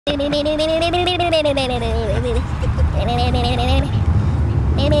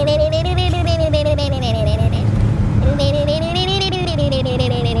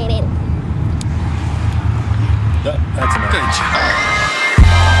That's enough. Good job.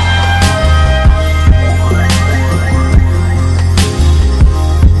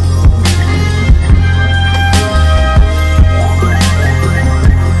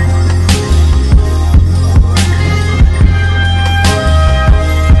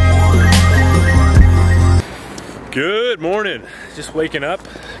 Good morning. Just waking up,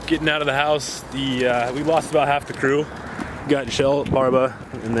 getting out of the house. We lost about half the crew. Got Shell, Barba,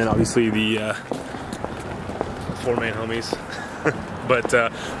 and then obviously the 4 main homies. But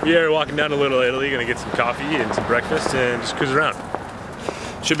we are walking down to Little Italy, gonna get some coffee and some breakfast and just cruise around.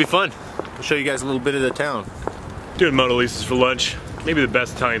 Should be fun. I'll show you guys a little bit of the town. Doing Mona Lisa's for lunch. Maybe the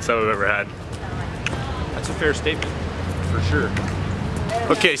best Italian stuff I've ever had. That's a fair statement, for sure.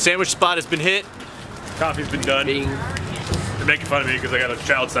 Okay, sandwich spot has been hit. Coffee's been done. Bing. They're making fun of me because I got a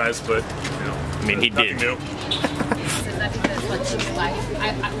child size, but you know, I mean, he did. New.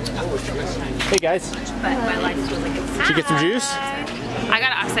 Hey guys. Did you get some juice? I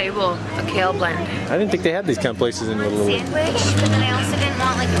got an acai bowl, a kale blend. I didn't think they had these kind of places in Little Italy. Sandwich, but then I also didn't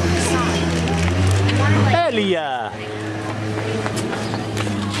want like a croissant. I wanted like Elia!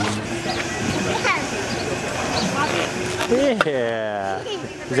 Yeah.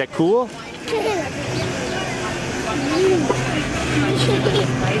 Is that cool?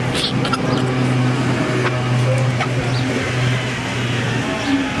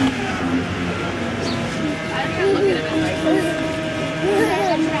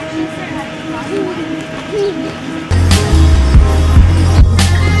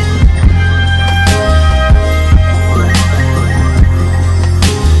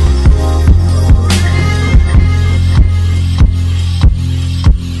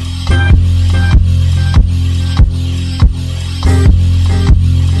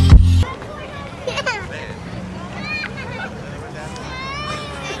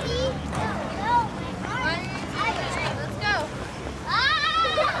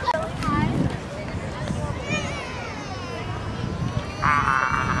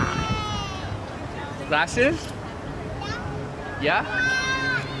 Glasses? Yeah?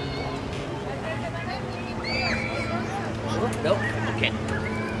 Nope. Okay.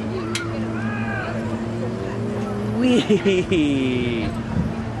 Wee.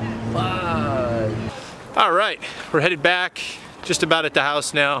 All right, we're headed back. Just about at the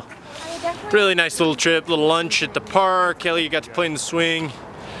house now. Really nice little trip, little lunch at the park. Elia got to play in the swing.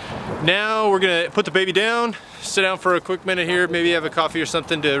 Now we're gonna put the baby down, sit down for a quick minute here, maybe have a coffee or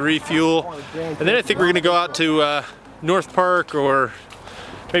something to refuel. And then I think we're gonna go out to North Park or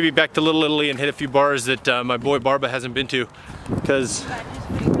maybe back to Little Italy and hit a few bars that my boy Barba hasn't been to, because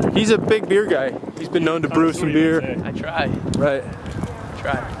he's a big beer guy. He's been known to brew some beer. I try. Right.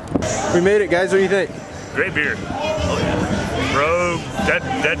 Try. We made it, guys. What do you think? Great beer. Oh yeah. Rogue,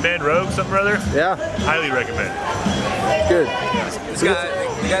 Dead Man Rogue, something or other. Yeah. Highly recommend. Good. This guy,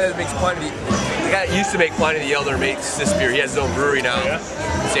 the guy that makes Quantity, the guy that used to make Quantity the Elder makes this beer. He has his own brewery now in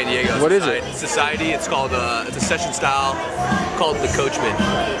San Diego. What is it? Society. It's called, it's a session style called the Coachman.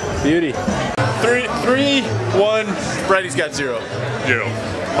 Beauty. 3-1. Brady's got 0.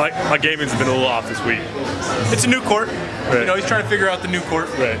 My gaming's been a little off this week. It's a new court. Right. You know, he's trying to figure out the new court.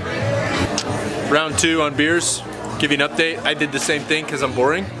 Right. Round 2 on beers. Give you an update. I did the same thing because I'm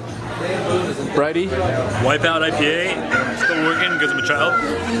boring. Brady. Wipeout IPA. Still working because I'm a child.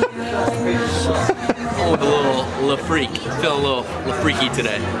 Oh, with a little freak. Feeling a little freaky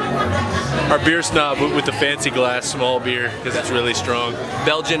today. Our beer snob with the fancy glass, small beer because it's really strong.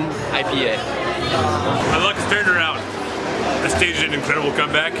 Belgian IPA. My luck is turned around. I staged an incredible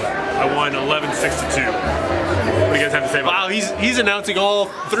comeback. I won 11-6-2. What do you guys have to say about that? Wow, he's announcing all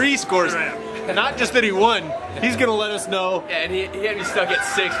 3 scores. Not just that he won, he's gonna let us know. Yeah, and he had me stuck at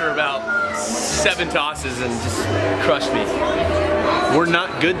 6 for about 7 tosses and just crushed me. We're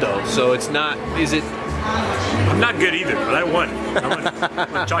not good though, so it's not, is it? I'm not good either, but I won.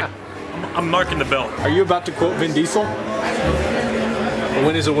 I'm marking the belt. Are you about to quote Vin Diesel? A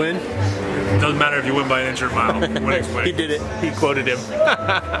win is a win? Doesn't matter if you win by an inch or a mile. Winning's winning. He did it. He quoted him.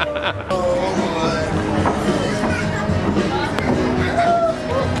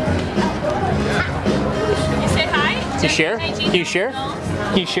 Can you share? Can you share?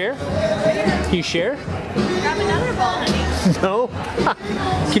 Can you share? Can you share? Grab another ball, honey. No?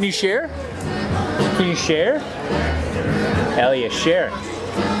 Can you share? Can you share? Elia, share.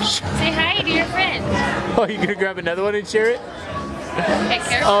 Say hi to your friend. Oh, you gonna grab another one and share it? Okay,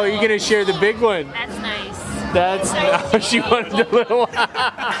 careful. Oh, you're gonna share the big one. That's nice. That's not what she wanted a little.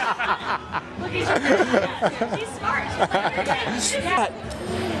 She's smart.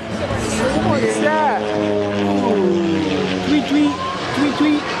 What's that? Tweet, tweet, tweet,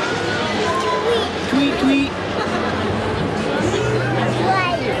 tweet. Tweet, tweet.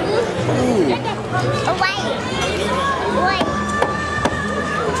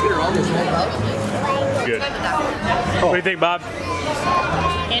 Good. What do you think, Bob?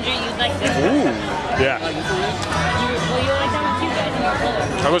 Andrew, you'd like this? Yeah. Will you like that with you guys and your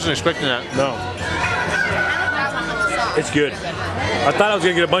brother? I wasn't expecting that. No. It's good. I thought I was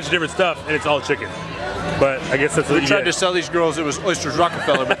gonna get a bunch of different stuff, and it's all chicken. But I guess that's what We you tried get. to sell these girls it was Oysters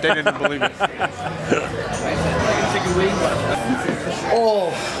Rockefeller, but they didn't believe it.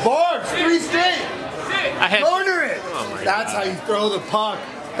 Oh, Barbs, 3 straight. I had Corner it. That's how you throw the puck.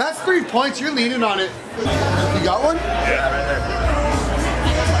 That's 3 points. You're leaning on it. You got one?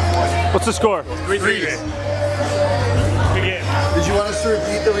 What's the score? 3-3. Good game. Did you want us to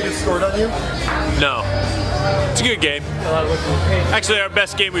repeat that we just scored on you? no. It's a good game. Actually, our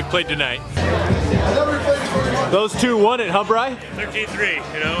best game we've played tonight. Those two won it, huh, Bri?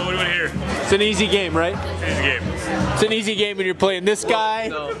 13-3. You know, what do you want to hear? It's an easy game, right? Easy game. It's an easy game when you're playing this guy.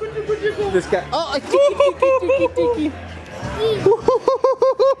 This guy. Oh,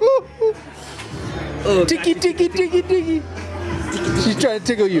 tiki, tiki, tiki, tiki. She's trying to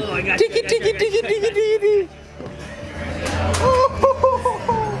tickle you. Tiki, tiki, tiki, tiki, tiki.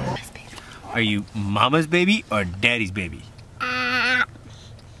 Are you mama's baby or daddy's baby?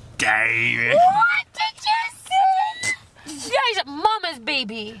 Daddy. What did you say? She's mama's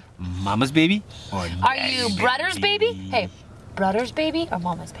baby. Mama's baby or Are you brother's baby? Hey, brother's baby or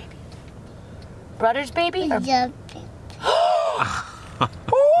mama's baby? Brother's baby or... What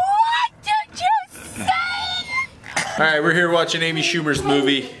did you say? All right, we're here watching Amy Schumer's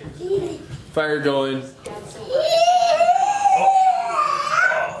movie. Fire going.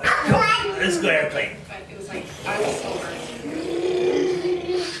 Let's go airplane.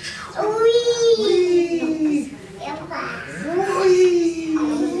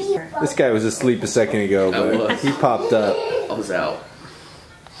 This guy was asleep a second ago, but he popped up. I was out.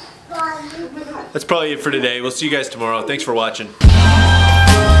 That's probably it for today. We'll see you guys tomorrow. Thanks for watching.